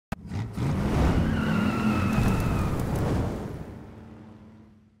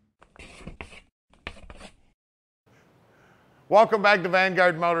Welcome back to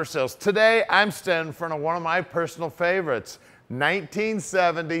Vanguard Motor Sales. Today, I'm standing in front of one of my personal favorites,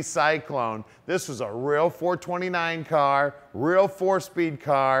 1970 Cyclone. This was a real 429 car, real 4-speed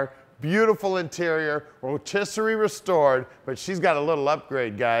car, beautiful interior, rotisserie restored, but she's got a little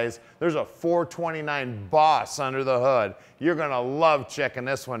upgrade, guys. There's a 429 Boss under the hood. You're gonna love checking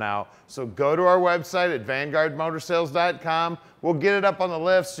this one out. So go to our website at vanguardmotorsales.com. We'll get it up on the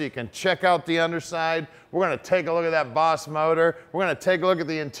lift so you can check out the underside. We're gonna take a look at that Boss motor. We're gonna take a look at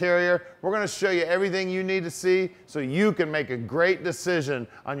the interior. We're gonna show you everything you need to see so you can make a great decision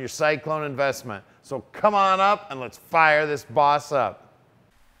on your Cyclone investment. So come on up and let's fire this Boss up.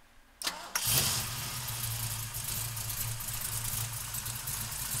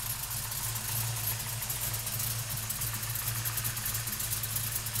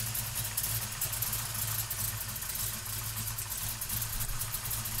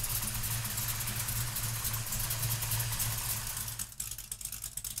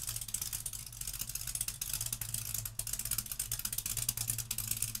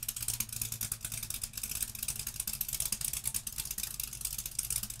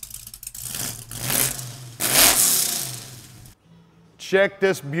 Check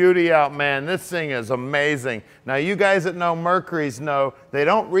this beauty out, man. This thing is amazing. Now, you guys that know Mercury's know they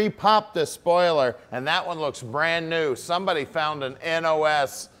don't repop this spoiler, and that one looks brand new. Somebody found an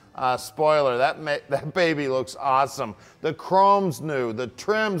NOS spoiler. That baby looks awesome. The chrome's new, the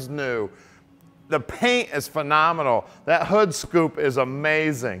trim's new. The paint is phenomenal. That hood scoop is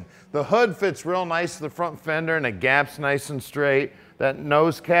amazing. The hood fits real nice to the front fender, and the gap's nice and straight. That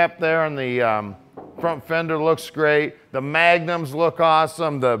nose cap there on the front fender looks great. The magnums look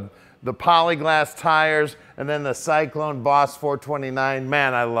awesome. The polyglass tires, and then the Cyclone Boss 429.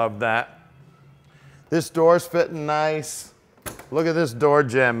 Man, I love that. This door's fitting nice. Look at this door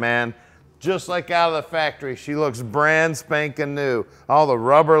gem, man. Just like out of the factory. She looks brand spanking new. All the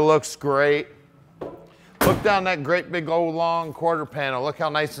rubber looks great. Look down that great big old long quarter panel. Look how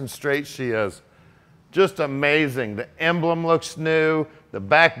nice and straight she is. Just amazing. The emblem looks new. The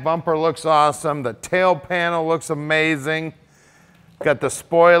back bumper looks awesome. The tail panel looks amazing. Got the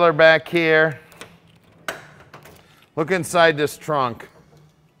spoiler back here. Look inside this trunk.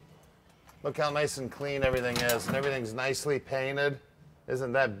 Look how nice and clean everything is, and everything's nicely painted.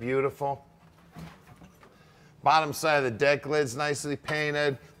 Isn't that beautiful? Bottom side of the deck lid's nicely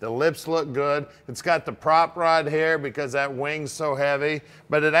painted. The lips look good. It's got the prop rod here because that wing's so heavy,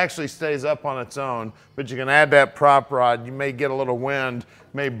 but it actually stays up on its own. But you can add that prop rod. You may get a little wind,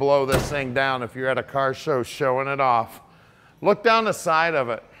 may blow this thing down if you're at a car show showing it off. Look down the side of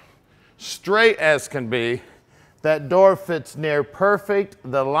it. Straight as can be. That door fits near perfect.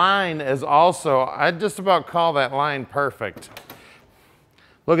 The line is also, I'd just about call that line perfect.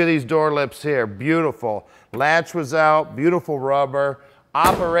 Look at these door lips here, beautiful. Latch was out, beautiful rubber,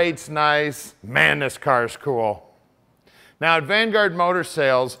 operates nice. Man, this car's cool. Now at Vanguard Motor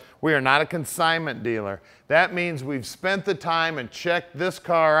Sales, we are not a consignment dealer. That means we've spent the time and checked this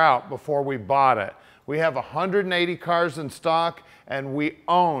car out before we bought it. We have 180 cars in stock, and we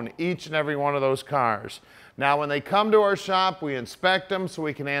own each and every one of those cars. Now when they come to our shop, we inspect them so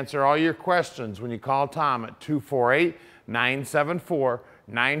we can answer all your questions when you call Tom at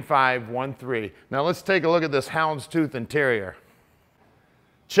 248-974-9513. Now let's take a look at this Houndstooth interior.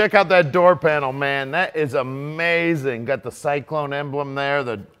 Check out that door panel, man. That is amazing. Got the Cyclone emblem there.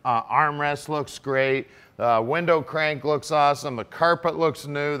 The armrest looks great. The window crank looks awesome. The carpet looks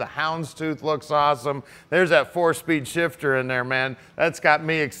new. The Houndstooth looks awesome. There's that 4-speed shifter in there, man. That's got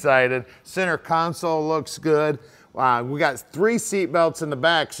me excited. Center console looks good. We got 3 seat belts in the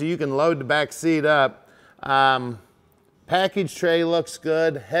back, so you can load the back seat up. Package tray looks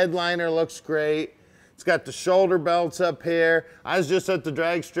good. Headliner looks great. It's got the shoulder belts up here. I was just at the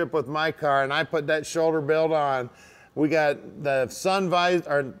drag strip with my car, and I put that shoulder belt on. We got the sun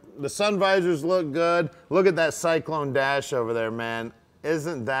visors look good. Look at that Cyclone dash over there, man.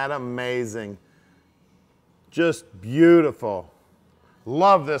 Isn't that amazing? Just beautiful.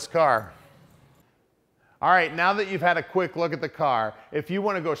 Love this car. All right, now that you've had a quick look at the car, if you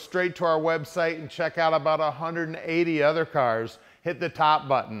want to go straight to our website and check out about 180 other cars, hit the top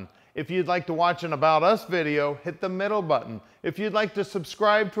button. If you'd like to watch an About Us video, hit the middle button. If you'd like to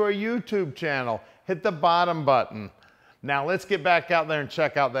subscribe to our YouTube channel, hit the bottom button. Now let's get back out there and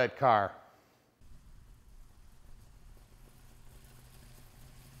check out that car.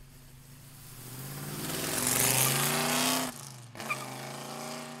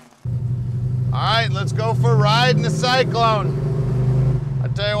 All right, let's go for a ride in the Cyclone. I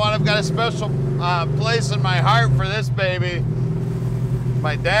tell you what, I've got a special place in my heart for this baby.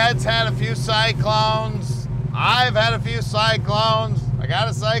 My dad's had a few Cyclones. I've had a few Cyclones. I got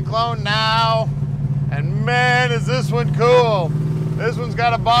a Cyclone now. And man, is this one cool. This one's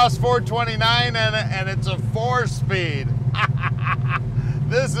got a Boss 429 in it, and it's a 4-speed.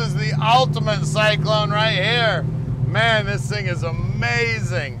 This is the ultimate Cyclone right here. Man, this thing is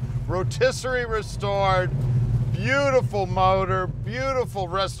amazing. Rotisserie restored, beautiful motor, beautiful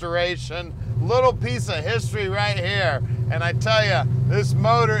restoration, little piece of history right here. And I tell you, this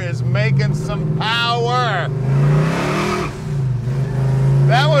motor is making some power.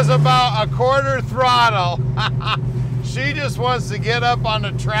 That was about a quarter throttle. She just wants to get up on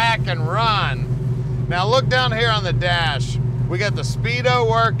the track and run. Now look down here on the dash. We got the speedo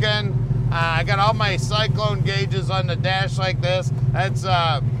working. I got all my Cyclone gauges on the dash like this. That's,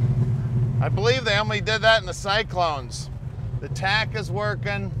 I believe they only did that in the Cyclones. The tack is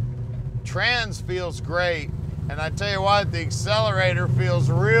working. Trans feels great. And I tell you what, the accelerator feels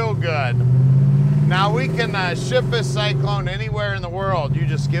real good. Now we can ship this Cyclone anywhere in the world. You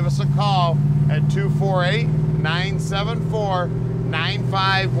just give us a call at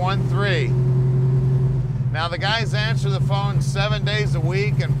 248-974-9513. Now the guys answer the phone 7 days a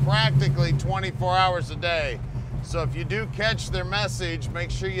week and practically 24 hours a day. So if you do catch their message,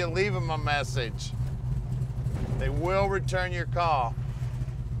 make sure you leave them a message. They will return your call.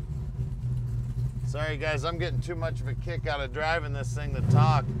 Sorry guys, I'm getting too much of a kick out of driving this thing to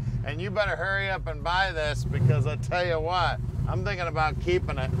talk. And you better hurry up and buy this, because I tell you what, I'm thinking about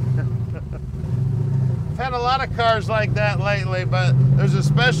keeping it. I've had a lot of cars like that lately, but there's a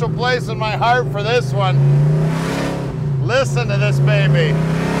special place in my heart for this one. Listen to this baby.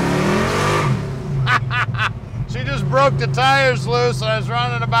 She just broke the tires loose and I was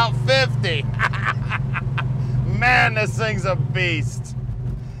running about 50. Man, this thing's a beast.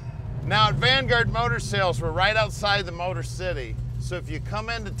 Now at Vanguard Motor Sales, we're right outside the Motor City. So if you come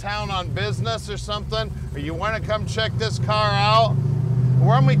into town on business or something, or you want to come check this car out,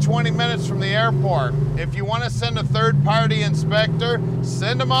 we're only 20 minutes from the airport. If you want to send a third-party inspector,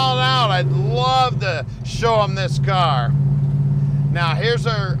 send them all out. I'd love to show them this car. Now here's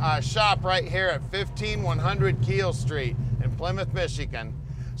our shop right here at 15100 Keel Street in Plymouth, Michigan.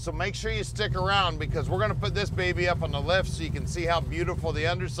 So make sure you stick around, because we're going to put this baby up on the lift so you can see how beautiful the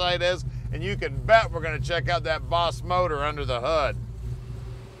underside is, and you can bet we're going to check out that Boss motor under the hood.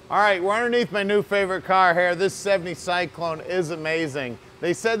 All right, we're underneath my new favorite car here. This 70 Cyclone is amazing.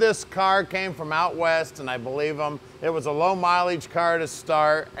 They said this car came from out west, and I believe them. It was a low mileage car to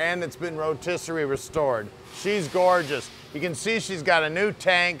start, and it's been rotisserie restored. She's gorgeous. You can see she's got a new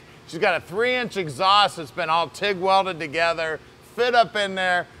tank. She's got a 3-inch exhaust that's been all TIG welded together, fit up in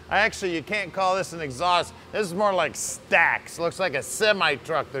there. Actually, you can't call this an exhaust. This is more like stacks. Looks like a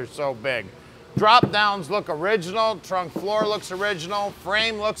semi-truck, they're so big. Drop downs look original, trunk floor looks original,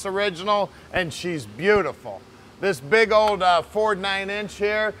 frame looks original, and she's beautiful. This big old Ford 9-inch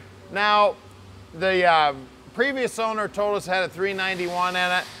here. Now, the previous owner told us it had a 391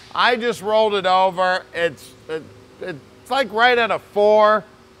 in it. I just rolled it over. It's like right at a 4.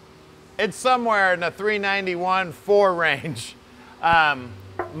 It's somewhere in the 391, 4 range.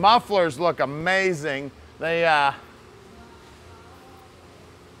 Mufflers look amazing. They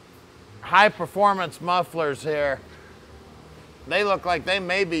high performance mufflers here. They look like they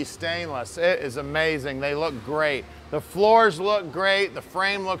may be stainless. It is amazing. They look great. The floors look great. The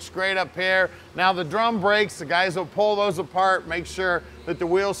frame looks great up here. Now the drum brakes, the guys will pull those apart, make sure that the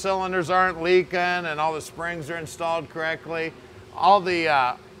wheel cylinders aren't leaking and all the springs are installed correctly. All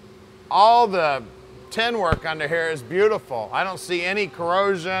the tin work under here is beautiful. I don't see any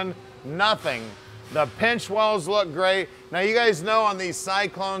corrosion, nothing. The pinch wells look great. Now you guys know on these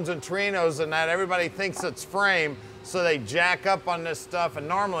Cyclones and Trinos and that, everybody thinks it's frame, so they jack up on this stuff, and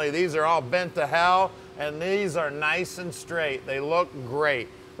normally these are all bent to hell, and these are nice and straight. They look great.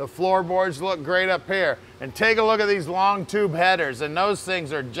 The floorboards look great up here. And take a look at these long tube headers, and those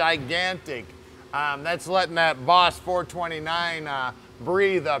things are gigantic. That's letting that Boss 429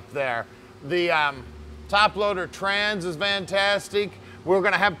 breathe up there. The Toploader trans is fantastic. We're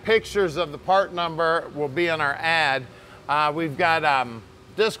gonna have pictures of the part number, will be on our ad. We've got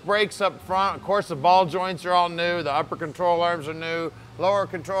disc brakes up front. Of course, the ball joints are all new. The upper control arms are new. Lower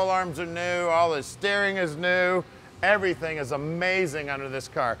control arms are new. All the steering is new. Everything is amazing under this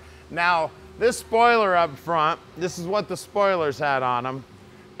car. Now, this spoiler up front, this is what the spoilers had on them.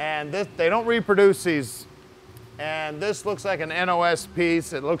 And they don't reproduce these. And this looks like an NOS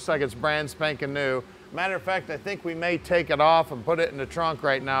piece. It looks like it's brand spanking new. Matter of fact, I think we may take it off and put it in the trunk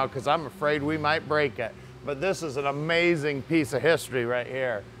right now, because I'm afraid we might break it. But this is an amazing piece of history right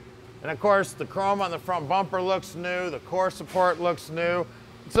here. And of course, the chrome on the front bumper looks new. The core support looks new.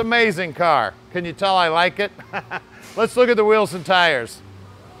 It's an amazing car. Can you tell I like it? Let's look at the wheels and tires.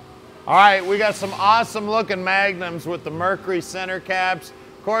 All right, we got some awesome looking Magnums with the Mercury center caps.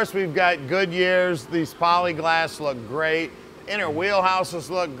 Of course, we've got Goodyears. These polyglass look great. Inner wheelhouses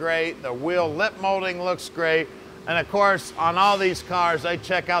look great. The wheel lip molding looks great. And of course, on all these cars, I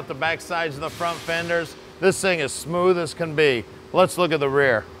check out the back sides of the front fenders. This thing is smooth as can be. Let's look at the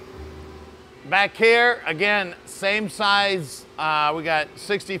rear. Back here, again, same size. We got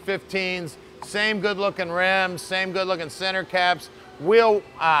 60-15s, same good looking rims, same good looking center caps. Wheel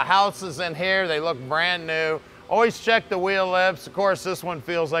houses in here, they look brand new. Always check the wheel lips. Of course, this one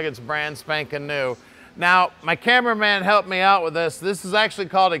feels like it's brand spanking new. Now, my cameraman helped me out with this. This is actually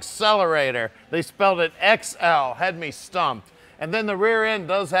called Accelerator. They spelled it XL, had me stumped. And then the rear end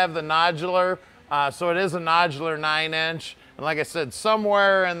does have the nodular, so it is a nodular 9-inch. And like I said,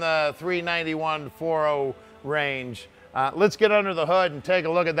 somewhere in the 391 to 40 range. Let's get under the hood and take a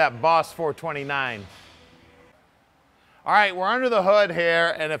look at that Boss 429. All right, we're under the hood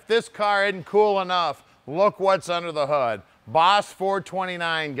here, and if this car isn't cool enough, look what's under the hood. Boss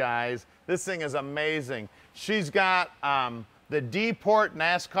 429, guys. This thing is amazing. She's got the D-port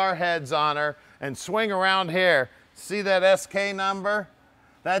NASCAR heads on her, and swing around here. See that SK number?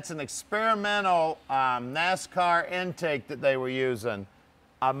 That's an experimental NASCAR intake that they were using.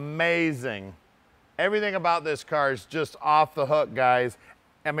 Amazing. Everything about this car is just off the hook, guys.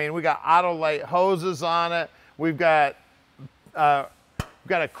 I mean, we got Autolite hoses on it. We've got a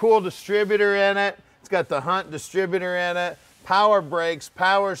cool distributor in it. It's got the Hunt distributor in it. Power brakes,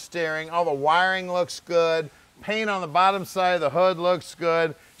 power steering. All the wiring looks good. Paint on the bottom side of the hood looks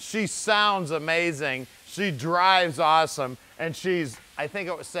good. She sounds amazing. She drives awesome. And she's, I think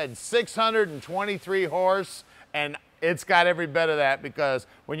it was said 623 horse. And it's got every bit of that, because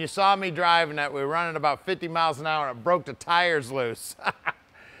when you saw me driving it, we were running about 50 miles an hour and it broke the tires loose.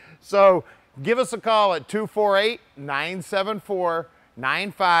 So give us a call at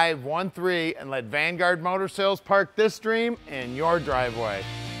 248-974-9513 and let Vanguard Motor Sales park this dream in your driveway.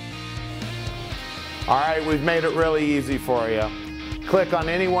 All right, we've made it really easy for you. Click on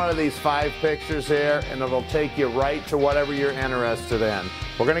any one of these 5 pictures here and it'll take you right to whatever you're interested in.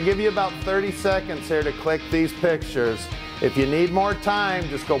 We're gonna give you about 30 seconds here to click these pictures. If you need more time,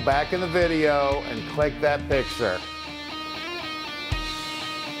 just go back in the video and click that picture.